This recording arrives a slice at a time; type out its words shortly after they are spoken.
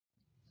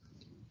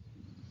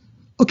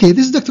Okay,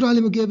 this is Dr.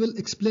 Ali Mugabil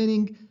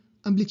explaining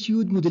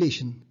amplitude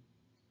modulation.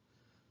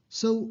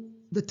 So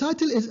the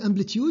title is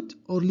amplitude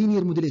or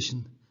linear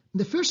modulation. In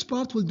the first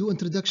part, we'll do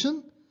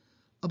introduction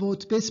about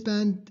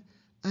baseband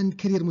and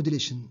carrier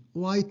modulation,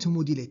 why to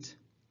modulate.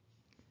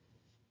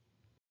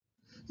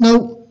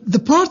 Now, the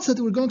parts that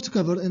we're going to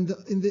cover in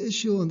the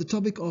issue on the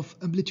topic of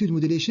amplitude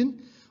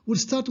modulation, we'll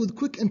start with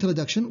quick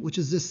introduction, which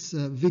is this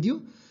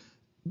video,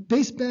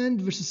 baseband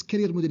versus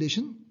carrier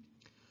modulation.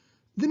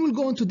 Then we'll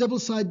go into double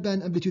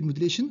sideband amplitude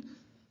modulation.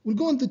 We'll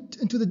go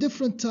into the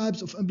different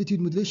types of amplitude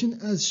modulation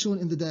as shown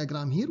in the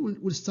diagram here.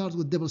 We'll start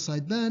with double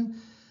sideband.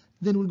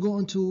 Then we'll go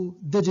into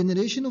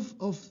degeneration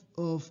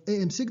of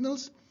AM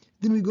signals.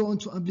 Then we go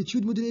into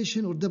amplitude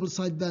modulation or double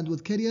sideband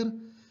with carrier.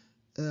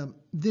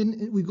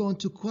 Then we go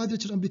into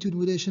quadrature amplitude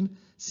modulation,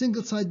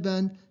 single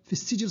sideband,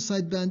 vestigial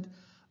sideband,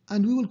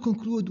 and we will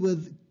conclude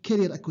with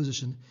carrier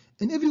acquisition.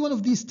 In every one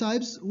of these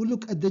types, we'll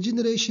look at the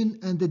generation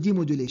and the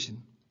demodulation.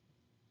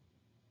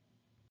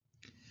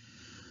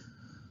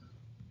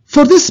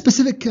 For this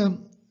specific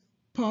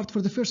part,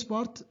 for the first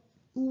part,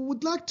 we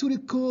would like to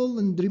recall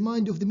and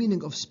remind you of the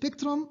meaning of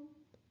spectrum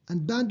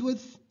and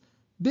bandwidth,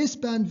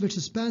 baseband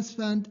versus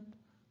passband,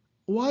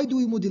 why do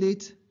we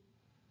modulate,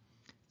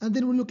 and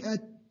then we'll look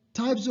at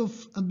types of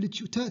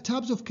amplitude,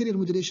 types of carrier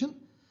modulation,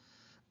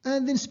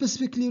 and then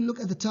specifically we'll look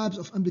at the types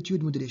of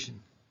amplitude modulation.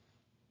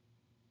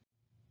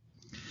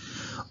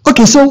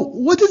 Okay, so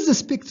what is the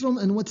spectrum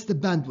and what's the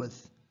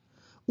bandwidth?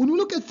 When we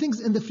look at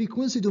things in the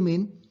frequency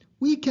domain,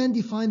 we can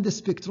define the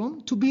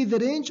spectrum to be the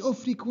range of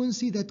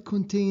frequency that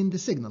contain the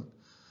signal.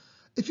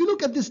 If you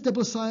look at this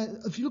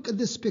if you look at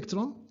this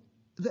spectrum,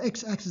 the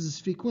x-axis is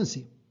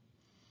frequency.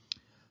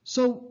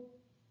 So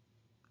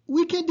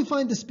we can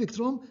define the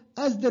spectrum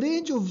as the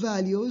range of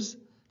values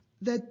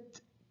that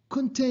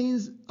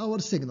contains our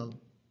signal.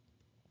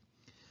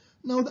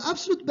 Now the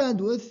absolute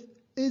bandwidth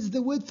is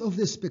the width of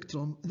this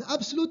spectrum. The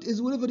absolute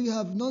is whenever you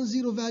have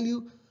non-zero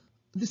value,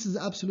 this is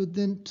the absolute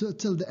then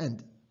till the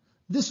end.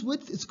 This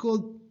width is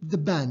called the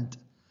band,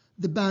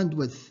 the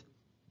bandwidth.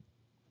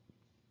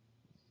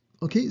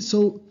 Okay,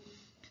 so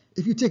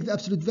if you take the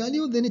absolute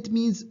value, then it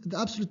means the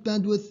absolute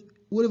bandwidth,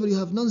 wherever you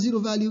have non-zero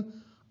value,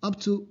 up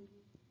to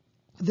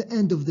the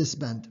end of this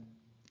band.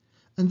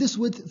 And this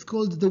width is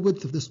called the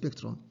width of the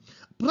spectrum.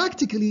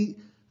 Practically,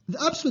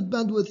 the absolute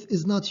bandwidth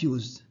is not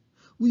used.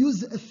 We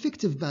use the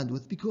effective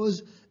bandwidth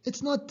because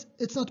it's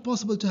not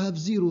possible to have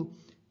zero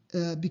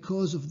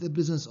because of the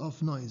presence of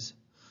noise.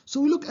 So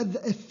we look at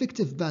the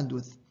effective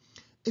bandwidth.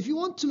 If you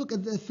want to look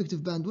at the effective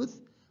bandwidth,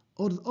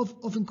 or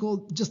often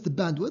called just the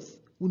bandwidth,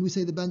 when we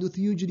say the bandwidth,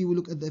 usually we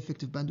look at the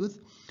effective bandwidth.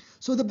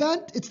 So the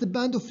band, it's the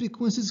band of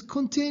frequencies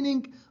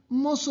containing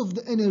most of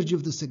the energy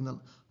of the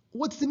signal.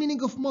 What's the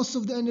meaning of most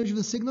of the energy of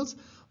the signals?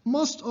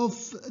 Most of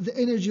the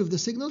energy of the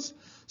signals,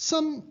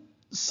 some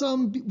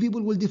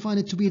people will define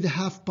it to be the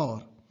half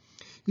power.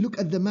 You look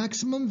at the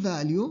maximum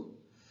value,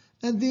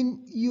 and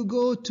then you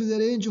go to the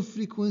range of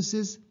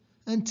frequencies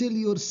until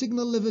your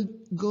signal level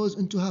goes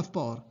into half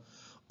power.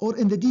 Or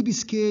in the dB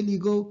scale, you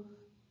go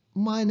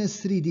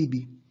minus 3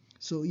 dB.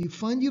 So you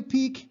find your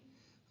peak,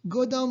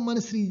 go down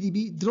minus 3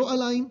 dB, draw a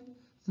line,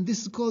 and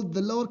this is called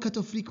the lower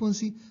cutoff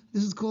frequency,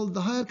 this is called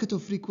the higher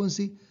cutoff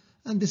frequency,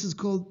 and this is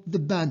called the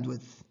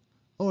bandwidth,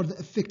 or the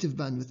effective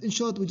bandwidth. In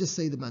short, we just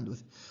say the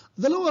bandwidth.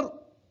 The lower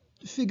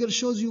figure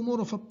shows you more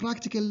of a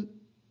practical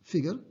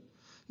figure.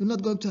 You're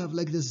not going to have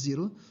like this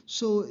zero.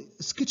 So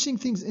sketching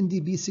things in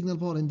dB, signal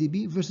power in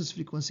dB versus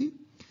frequency.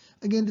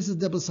 Again, this is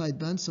double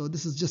sideband, so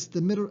this is just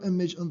the mirror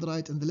image on the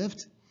right and the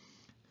left.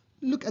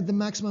 Look at the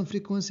maximum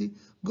frequency,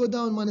 go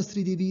down minus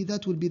 3 dB,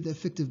 that will be the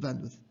effective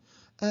bandwidth.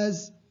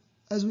 As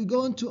we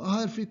go into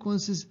higher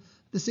frequencies,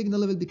 the signal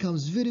level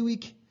becomes very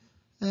weak,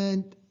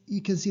 and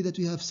you can see that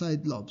we have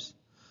side lobes.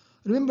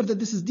 Remember that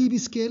this is dB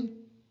scale,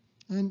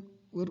 and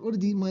we're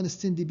already minus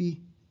 10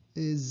 dB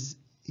is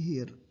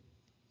here.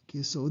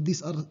 Okay, so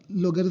these are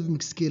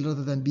logarithmic scale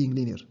rather than being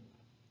linear.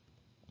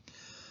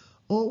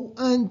 Oh,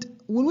 and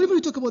whenever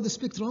we talk about the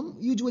spectrum,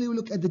 usually we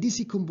look at the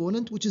DC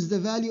component, which is the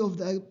value of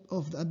the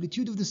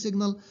amplitude of the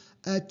signal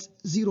at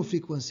zero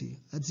frequency.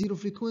 At zero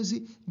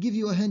frequency, give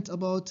you a hint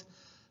about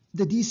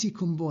the DC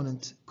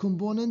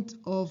component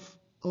of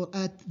or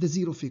at the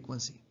zero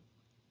frequency.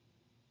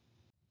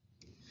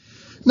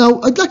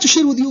 Now, I'd like to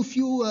share with you a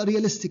few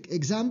realistic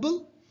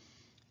examples.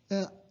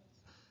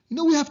 You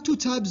know, we have two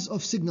types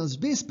of signals,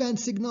 baseband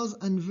signals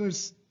and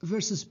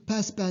versus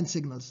passband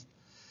signals.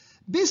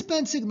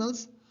 Baseband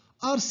signals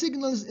are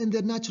signals in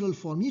their natural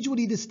form.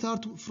 Usually they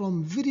start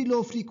from very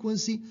low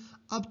frequency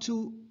up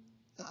to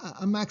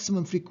a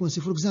maximum frequency.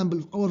 For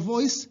example, our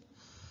voice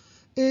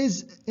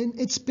is in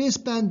its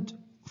baseband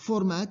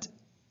format.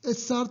 It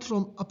starts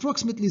from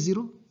approximately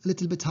zero, a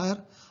little bit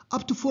higher,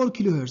 up to 4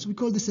 kilohertz. We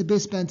call this a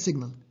baseband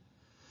signal.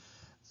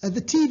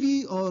 The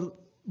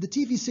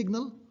TV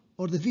signal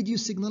or the video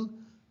signal,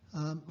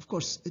 of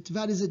course, it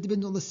varies, it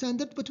depends on the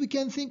standard, but we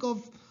can think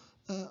of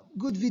a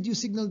good video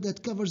signal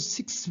that covers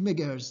 6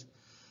 megahertz.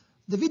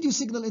 The video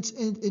signal, it's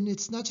in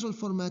its natural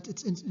format,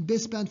 it's in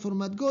baseband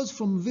format, goes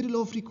from very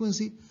low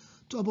frequency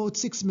to about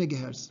 6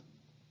 megahertz.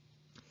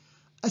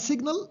 A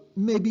signal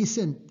may be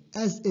sent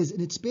as is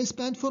in its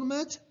baseband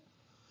format,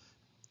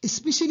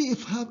 especially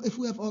if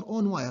we have our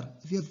own wire.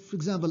 If you have, for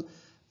example,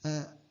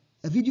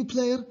 a video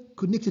player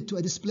connected to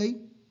a display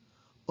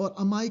or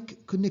a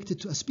mic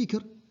connected to a speaker,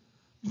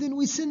 then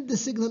we send the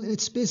signal in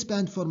its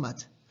baseband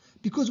format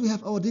because we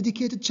have our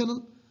dedicated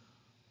channel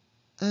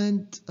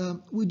and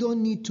we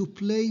don't need to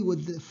play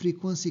with the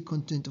frequency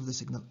content of the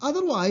signal.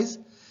 Otherwise,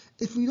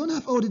 if we don't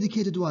have our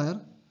dedicated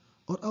wire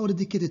or our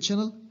dedicated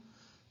channel,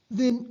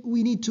 then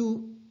we need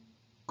to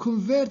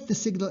convert the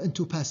signal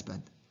into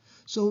passband.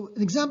 So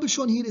an example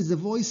shown here is the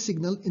voice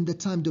signal in the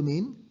time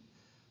domain.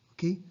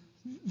 Okay,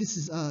 this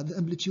is the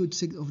amplitude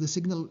of the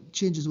signal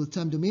changes with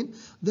time domain.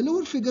 The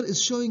lower figure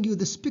is showing you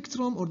the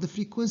spectrum or the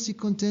frequency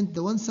content,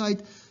 the one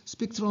side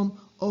spectrum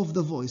of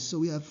the voice. So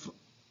we have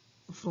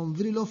from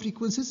very low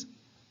frequencies,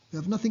 we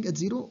have nothing at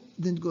 0,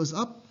 then it goes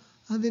up,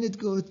 and then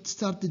it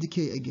starts to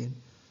decay again.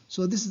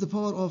 So this is the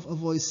power of a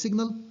voice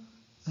signal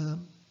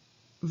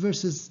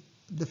versus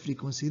the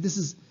frequency. This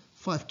is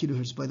 5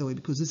 kilohertz, by the way,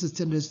 because this is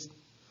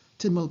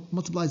 10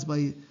 multiplies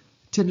by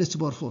 10 raised to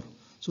the power 4.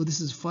 So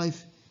this is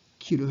 5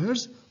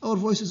 kilohertz. Our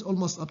voice is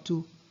almost up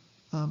to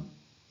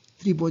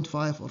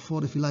 3.5 or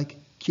 4, if you like,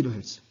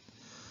 kilohertz.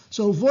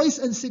 So voice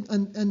and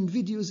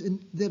videos in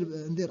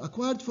their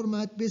acquired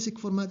format, basic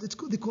format,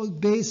 they call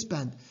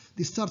baseband.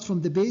 They start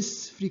from the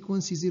base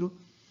frequency 0.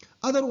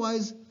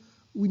 Otherwise,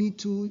 we need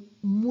to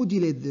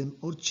modulate them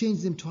or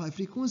change them to high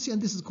frequency,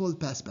 and this is called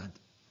passband.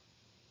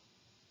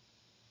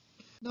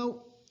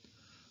 Now,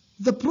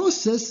 the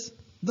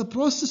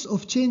process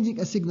of changing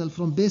a signal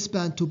from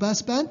baseband to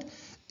passband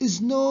is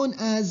known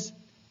as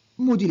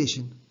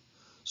modulation.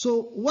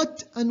 So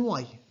what and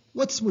why?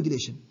 What's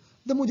modulation?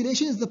 The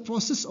modulation is the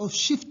process of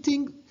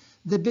shifting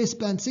the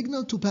baseband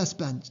signal to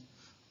passband,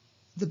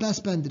 the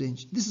passband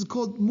range. This is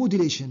called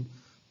modulation,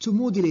 to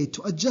modulate,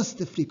 to adjust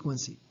the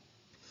frequency.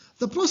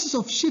 The process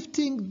of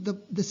shifting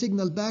the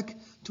signal back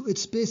to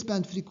its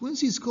baseband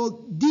frequency is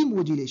called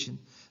demodulation.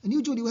 And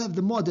usually we have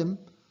the modem,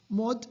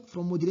 mod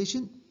from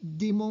modulation,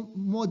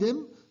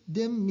 modem,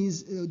 dem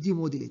means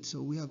demodulate.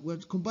 So we're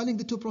combining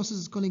the two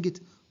processes, calling it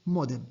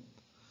modem.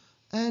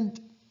 And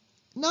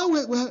now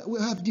we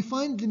have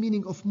defined the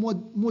meaning of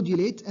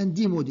modulate and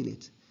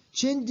demodulate,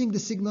 changing the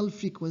signal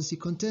frequency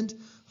content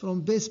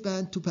from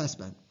baseband to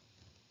passband.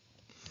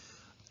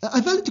 A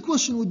valid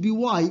question would be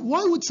why?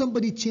 Why would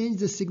somebody change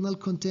the signal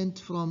content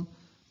from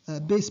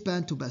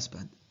baseband to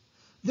passband?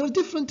 There are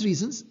different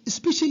reasons,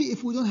 especially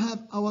if we don't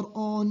have our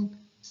own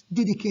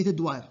dedicated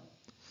wire.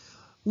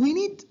 We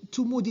need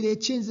to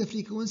modulate, change the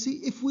frequency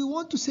if we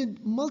want to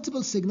send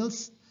multiple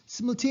signals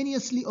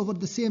simultaneously over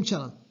the same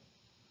channel.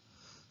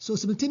 So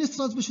simultaneous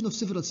transmission of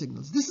several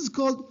signals. This is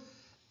called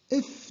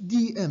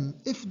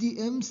FDM.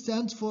 FDM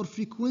stands for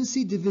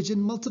frequency division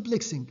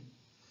multiplexing.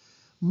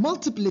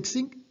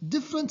 Multiplexing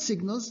different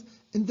signals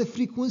in the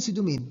frequency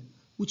domain,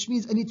 which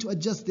means I need to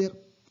adjust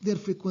their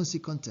frequency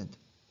content.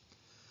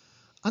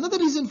 Another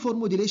reason for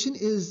modulation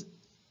is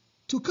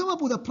to come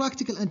up with a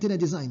practical antenna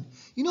design.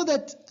 You know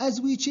that as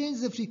we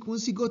change the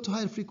frequency, go to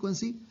higher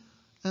frequency,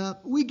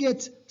 we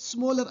get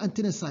smaller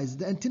antenna size.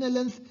 The antenna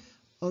length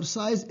or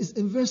size is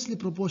inversely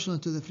proportional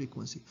to the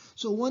frequency.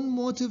 So one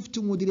motive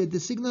to modulate the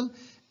signal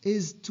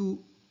is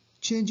to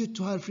change it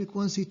to higher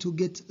frequency to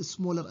get a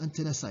smaller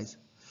antenna size.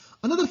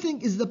 Another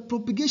thing is the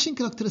propagation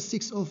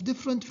characteristics of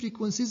different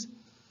frequencies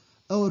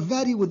or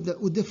vary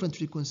with different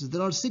frequencies.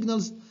 There are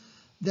signals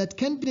that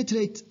can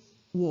penetrate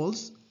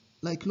walls,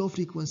 like low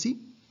frequency,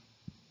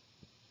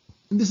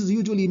 and this is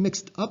usually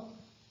mixed up.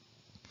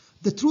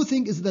 The true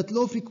thing is that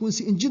low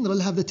frequency in general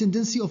have the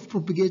tendency of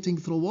propagating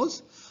through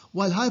walls,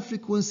 while high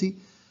frequency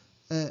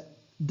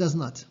does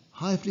not.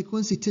 High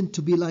frequency tend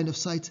to be line of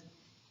sight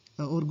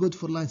or good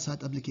for line of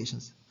sight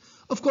applications.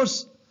 Of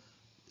course,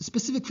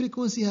 specific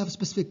frequency have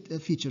specific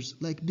features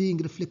like being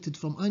reflected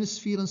from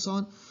ionosphere and so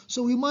on.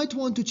 So we might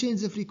want to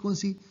change the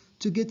frequency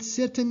to get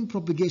certain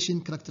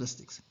propagation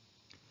characteristics.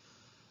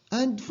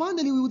 And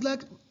finally,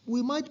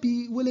 we might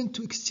be willing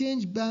to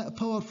exchange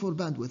power for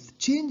bandwidth,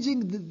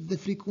 changing the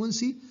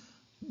frequency,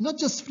 not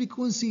just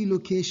frequency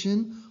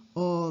location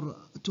or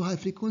to high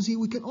frequency.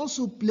 We can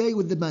also play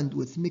with the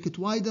bandwidth, make it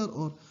wider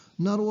or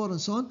narrower and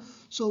so on.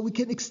 So we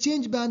can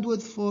exchange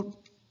bandwidth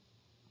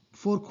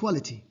for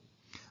quality.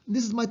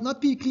 This might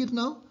not be clear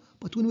now,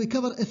 but when we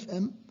cover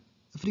FM,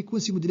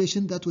 frequency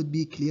modulation, that would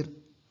be clear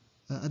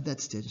at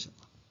that stage.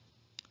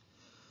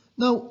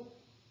 Now,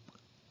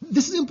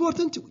 this is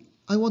important.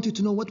 I want you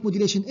to know what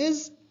modulation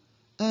is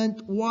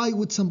and why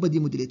would somebody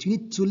modulate. You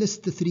need to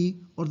list the 3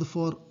 or the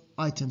 4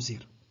 items here.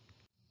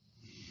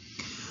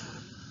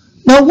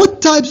 Now,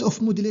 what types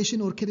of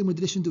modulation or carrier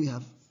modulation do we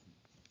have?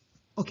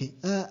 Okay,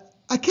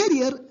 a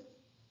carrier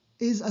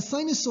is a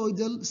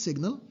sinusoidal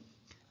signal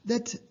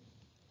that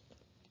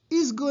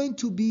is going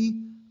to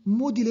be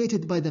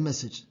modulated by the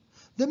message.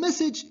 The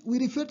message, we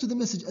refer to the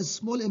message as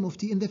small m of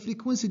t. In the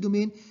frequency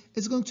domain,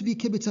 is going to be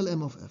capital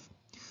M of f.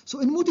 So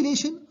in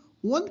modulation,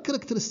 one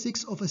characteristic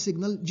of a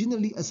signal,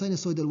 generally a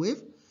sinusoidal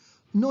wave,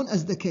 known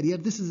as the carrier,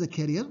 this is the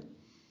carrier,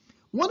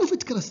 One of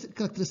its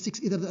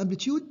characteristics, either the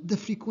amplitude, the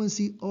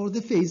frequency, or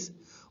the phase,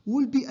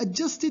 will be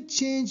adjusted,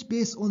 change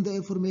based on the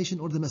information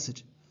or the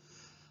message.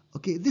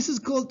 Okay, this is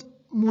called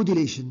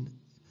modulation.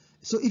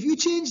 So if you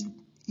change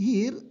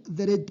here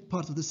the red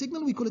part of the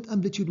signal, we call it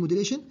amplitude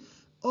modulation.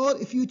 Or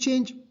if you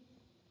change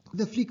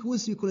the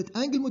frequency, we call it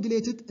angle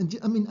modulated. And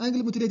I mean,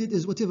 angle modulated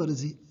is whatever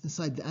is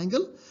inside the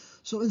angle.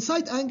 So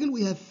inside angle,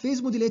 we have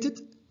phase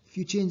modulated, if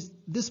you change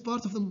this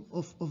part of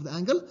the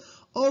angle,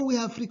 or we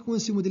have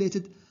frequency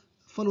modulated,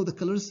 follow the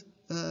colors,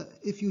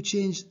 if you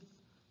change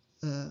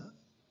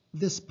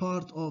this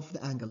part of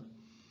the angle.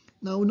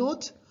 Now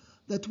note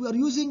that we are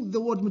using the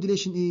word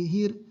modulation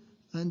here,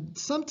 and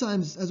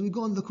sometimes as we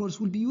go on the course,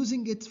 we'll be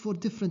using it for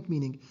different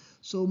meaning.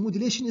 So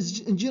modulation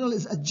is, in general,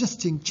 is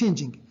adjusting,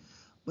 changing.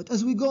 But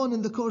as we go on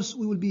in the course,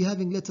 we will be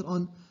having later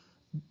on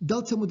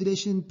delta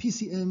modulation,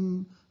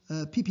 PCM,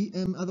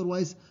 PPM.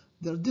 Otherwise,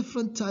 there are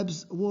different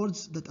types of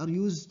words that are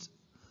used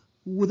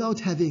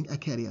without having a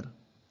carrier.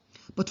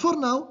 But for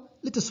now,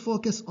 let us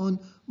focus on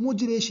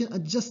modulation,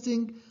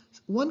 adjusting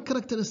one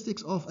characteristic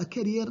of a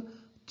carrier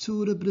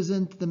to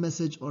represent the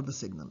message or the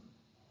signal.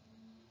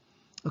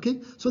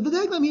 Okay, so the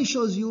diagram here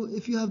shows you,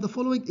 if you have the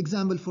following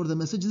example for the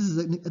message, this is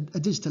a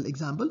digital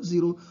example,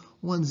 0,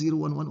 1, 0,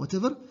 1, 1,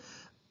 whatever,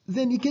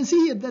 then you can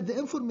see here that the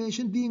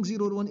information being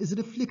 0 or 1 is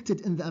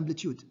reflected in the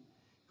amplitude.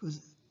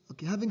 Because,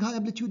 okay, having high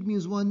amplitude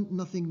means 1,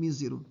 nothing means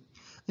 0.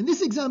 In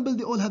this example,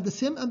 they all have the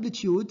same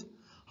amplitude.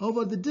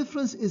 However, the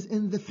difference is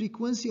in the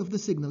frequency of the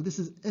signal. This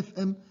is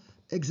FM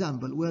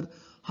example, where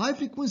high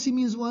frequency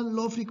means 1,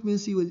 low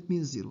frequency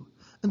means 0.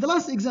 In the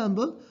last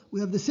example, we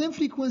have the same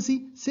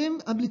frequency,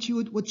 same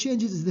amplitude. What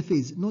changes is the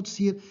phase. Notice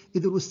here,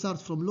 either we start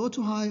from low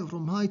to high or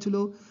from high to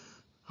low.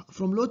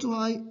 From low to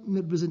high,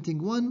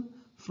 representing 1.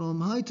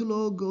 From high to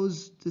low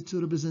goes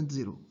to represent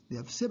 0. They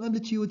have same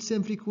amplitude,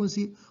 same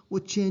frequency.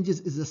 What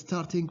changes is the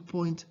starting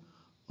point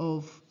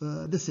of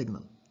the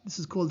signal. This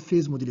is called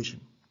phase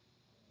modulation.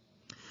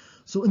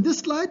 So in this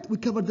slide, we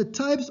covered the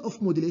types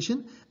of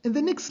modulation. In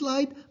the next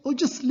slide, I'll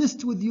just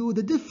list with you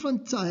the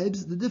different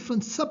types, the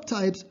different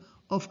subtypes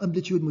of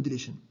amplitude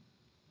modulation.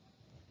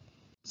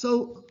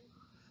 So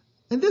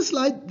in this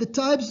slide, the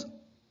types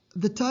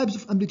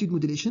of amplitude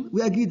modulation,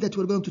 we agreed that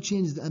we're going to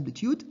change the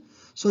amplitude.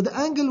 So the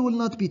angle will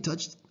not be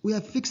touched. We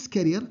have fixed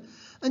carrier,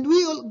 and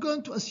we are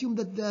going to assume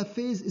that the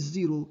phase is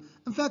 0.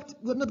 In fact,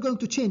 we're not going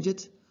to change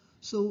it.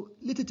 So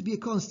let it be a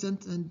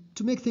constant, and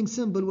to make things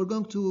simple, we're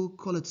going to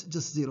call it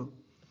just 0.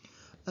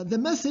 The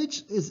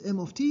message is m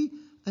of t,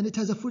 and it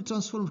has a full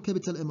transform of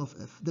capital M of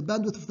f. The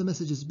bandwidth of the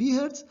message is b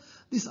hertz.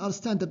 These are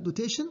standard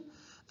notation.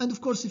 And of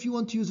course, if you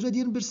want to use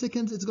radian per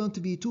second, it's going to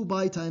be 2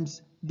 pi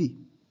times b.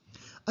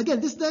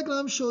 Again, this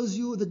diagram shows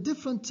you the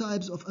different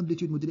types of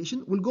amplitude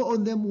modulation. We'll go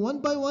on them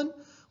one by one.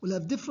 We'll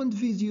have different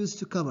videos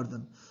to cover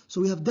them. So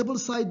we have double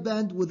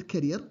sideband with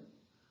carrier,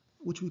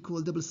 which we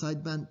call double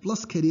sideband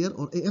plus carrier,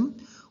 or AM.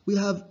 We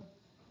have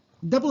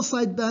double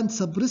sideband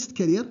sub-wrist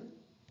carrier.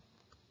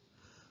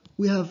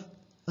 We have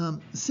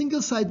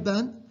single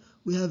sideband.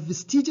 We have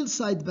vestigial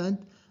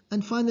sideband.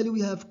 And finally,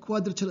 we have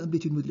quadrature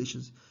amplitude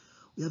modulations.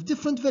 We have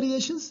different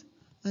variations,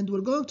 and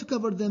we're going to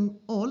cover them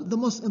all. The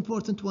most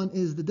important one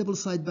is the double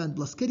sideband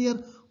plus carrier,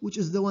 which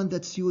is the one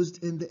that's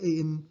used in the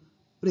AM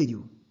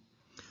radio.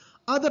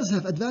 Others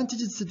have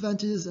advantages,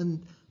 disadvantages,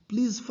 and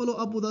please follow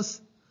up with us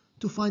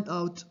to find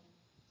out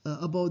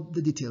about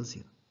the details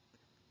here.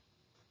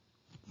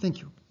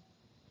 Thank you.